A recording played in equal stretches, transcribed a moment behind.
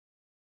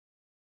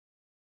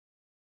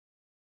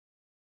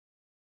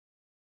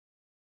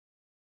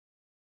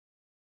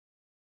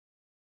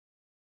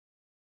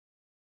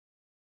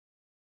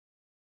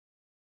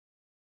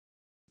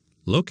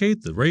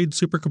Locate the RAID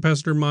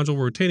supercapacitor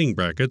module retaining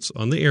brackets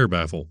on the air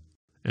baffle,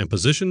 and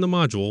position the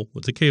module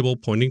with the cable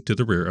pointing to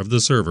the rear of the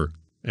server,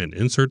 and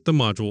insert the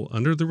module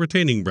under the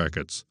retaining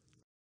brackets.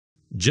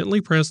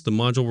 Gently press the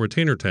module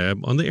retainer tab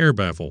on the air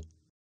baffle.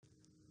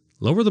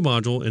 Lower the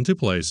module into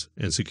place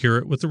and secure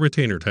it with the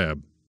retainer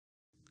tab.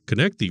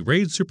 Connect the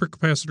RAID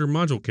supercapacitor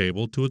module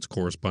cable to its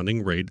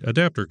corresponding RAID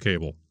adapter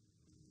cable.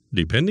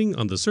 Depending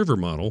on the server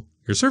model,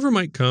 your server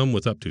might come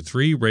with up to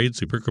 3 RAID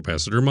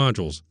supercapacitor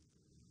modules.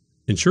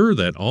 Ensure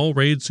that all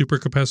RAID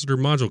supercapacitor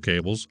module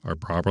cables are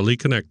properly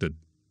connected.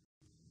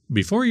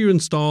 Before you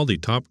install the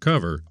top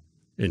cover,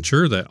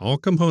 ensure that all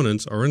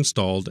components are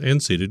installed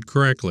and seated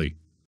correctly.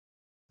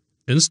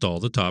 Install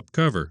the top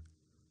cover.